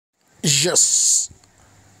Yes,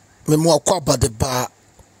 Memo Kwaba de Bar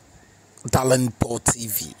Danlad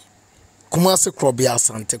TV. Kumasi Krobia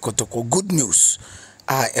Sante Kotoko. Good news.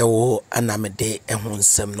 Ewo anamede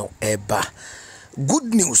ehonsem no eba.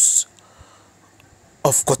 Good news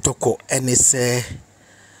of Kotoko and say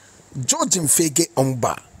George Mfegue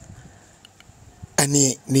omba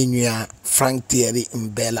ani ninua Frank Thierry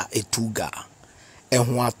Mbella etuga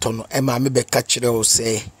ehho atono ema me be ka kire o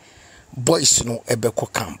say boys no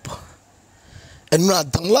ebeko camp. Enra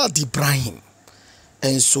Danlad Ibrahim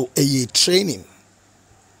and so training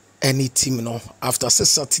any team no after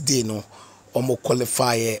Saturday no omo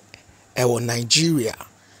qualify ewo Nigeria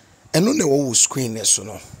eno ne wo screen so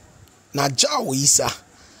no Najahu Issah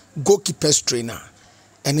goalkeepers trainer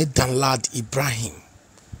any Danlad Ibrahim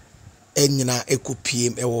enyina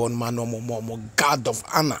ekopiem ewo man omo guard of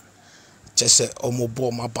honor chese omo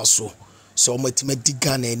ball mabaso so omo time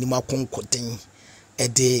diga na ani makonkoden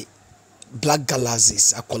de Black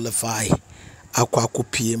Galaxies a qualify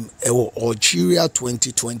akopiem ewo Algeria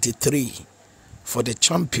 2023 for the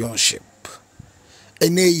championship.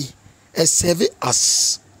 Ene serve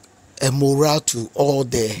as a morale to all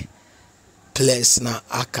the players na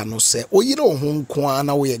aka no say oyire ohun kwa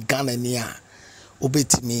na we Ghana ni a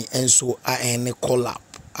obetimi enso a ene collab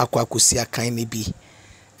akwakosi akan ne bi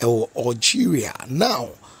ewo Algeria.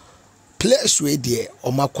 Now players we there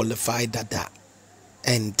oma qualify dada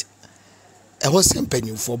and I was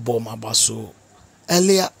impending for bomb abaso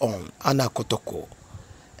earlier on ana Kotoko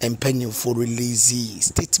impending for release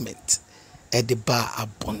statement at the bar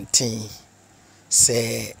abontin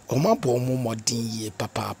say oma bomb modin ye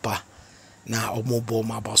papa na omo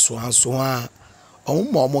bomb abaso and so on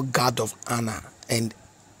omo guard of honor and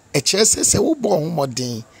a chess say wo bomb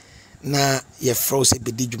modin na ye froze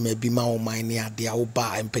be djuma bi ma o man ne ade a wo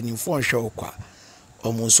ba impending for show kwa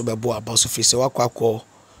omo so bebo abaso fi se wakwa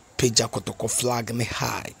page Kotoko flag ne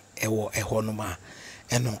high ewo ehonoma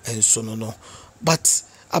eno enso no but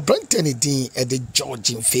abrantani din e de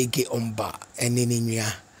George Mfegue omba eneni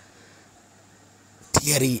nua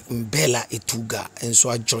Thierry Mbella etuga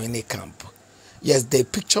enso a join the camp. Yes, the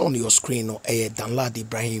picture on your screen no Danlad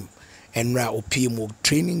Ibrahim enra opimo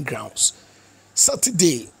training grounds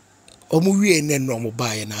Saturday omo wie ne no mo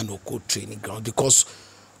bae na no ko training ground because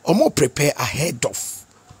omo prepare ahead of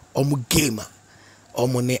omo game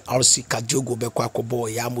omone RC Kadiogo bekwa kobo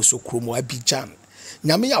ya muso kromo Abidjan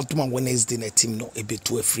nyame ya atoma Wednesday na team no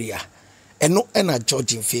ebetu afria eno ena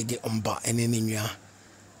George Mfegue omba eneni nua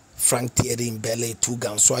Frank Thierry Mbella two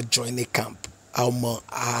guns so join the camp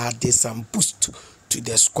add some boost to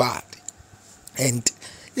the squad and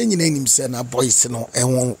yenyina nim say na boys no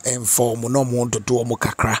enwon inform no mo dodo mo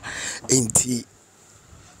kakra enti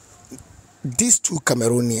these two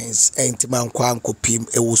Cameroonians and Mankwanko Pim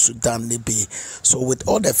Ewo Sudan Libi. So with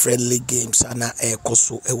all the friendly games ana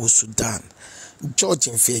Koso Ewo Sudan. George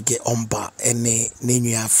Mfegue Omba ene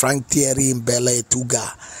Ninia Frank Thierry Mbella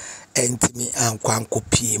Etuga and Mankwanko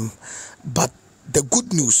Pim. But the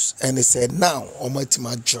good news and he said now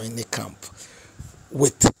Omatima join the camp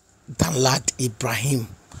with Danlad Ibrahim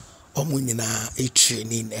Omunina a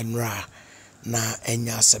training enra na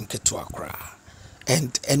enya semketu akra.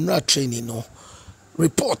 And not training no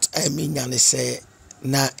report I mean and say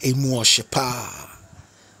na emu shepa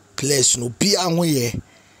place no be away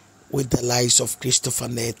with the lives of Christopher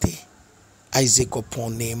Nete, Isaac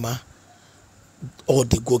Oponema, all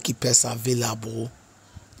the goalkeepers available,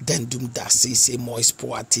 then doom that say more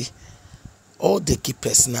sporty, all the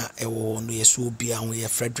keepers na ewo no yesu be away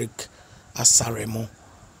Frederick Asaremo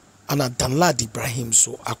and Danlad Ibrahim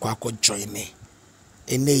so akwa join me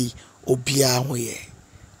ene obia hoye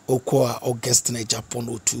okwa August na Japan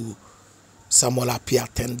otu Samuel Apia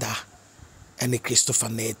Tenda and Christopher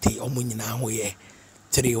Nete omunyina hoye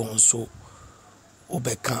 3 on so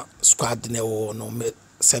obeka squad ne wo no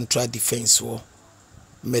central defense wo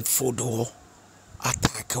midfield wo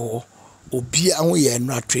attack wo obia hoye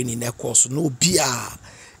na training na course no obia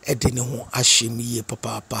ede ne ho ahyemiye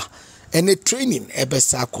papa and training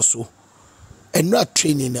ebesa akoso and not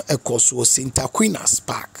training a course was St. Aquinas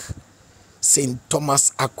Park. St.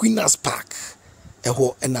 Thomas Aquinas Park.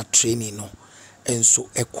 Eho and a training no. And so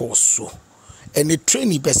a course so. And the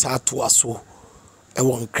training besa to us so. A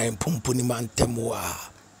one crime pumpuni man temoa.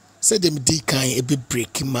 Say them di kind a bit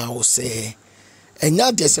breaking mouse say. And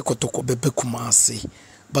now there's a Kotoko bebe kumasi.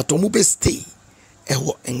 But omube stay.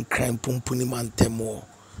 Eho and crime pumpuni man temo.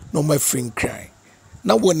 No my friend cry.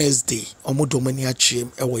 Now Wednesday, Omodomani Achim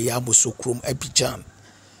ewo Yamo Sokrom Abidjan.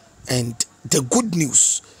 And the good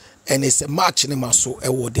news, and it's a match in Maso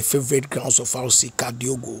ewo the favorite grounds of A.C.L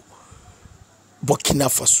Burkina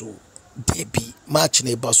Faso. Debi match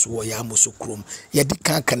neighbor so ya musukrum ye di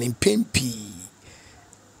kankan in pempi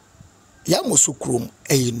ya musukrum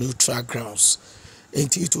a neutral grounds,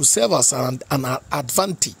 and it will serve as an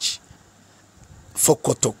advantage for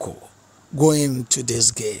Kotoko going to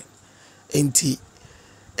this game. Enti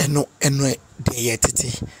eno de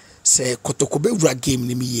yetete say Kotoko be wura game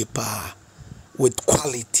ni mi pa with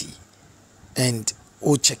quality, and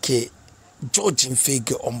o cheke George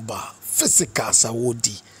Mfegue omba physical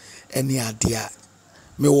sawodi any idea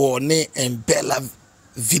me wo ne Mbella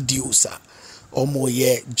videos omo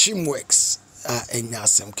ye gym works enya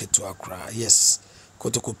asem keto akra. Yes,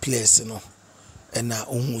 Kotoko players no ena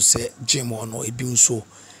ohun se gym ono ebi nso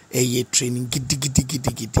eye training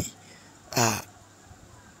gidi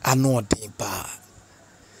ano den ba.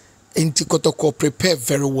 Enti Kotoko prepare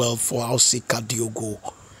very well for A.C.L go,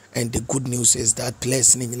 and the good news is that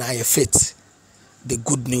players ni na fit. The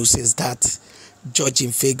good news is that George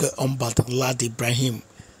Mfegue Danlad Ibrahim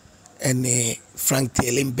and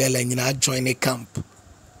Mbella Mbella join a camp.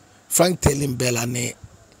 Mbella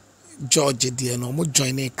and George no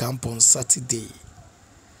join a camp on Saturday.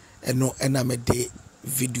 And no ename day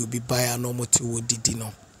video be by no motivo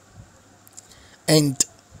didino. And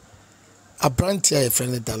a brand here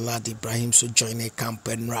friend Danlad Ibrahim so join a camp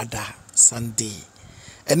and rather Sunday.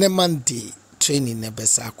 And a Monday training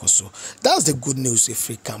nebesa koso. That's the good news if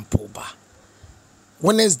free camp over.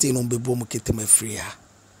 Wednesday no bebo mu keteme free ha.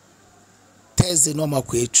 Thursday no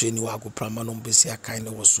makwe training wa go prama no besi akan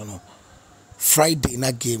no so no. Friday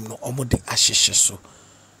na game no omo de ahyehye so.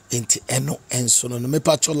 Enti eno enso no me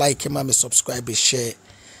patcho like ma me subscribe share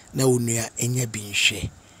na onua enya bi nhwe.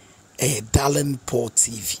 Danlad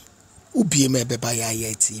TV. Ubie me beba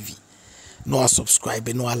ya TV. No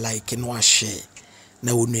subscribe, no like, no share.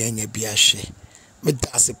 Na onua enya bi ahwe. Me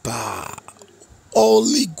dase pa.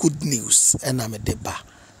 Only good news and I'm a deba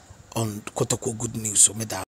on Kotoko good news so me da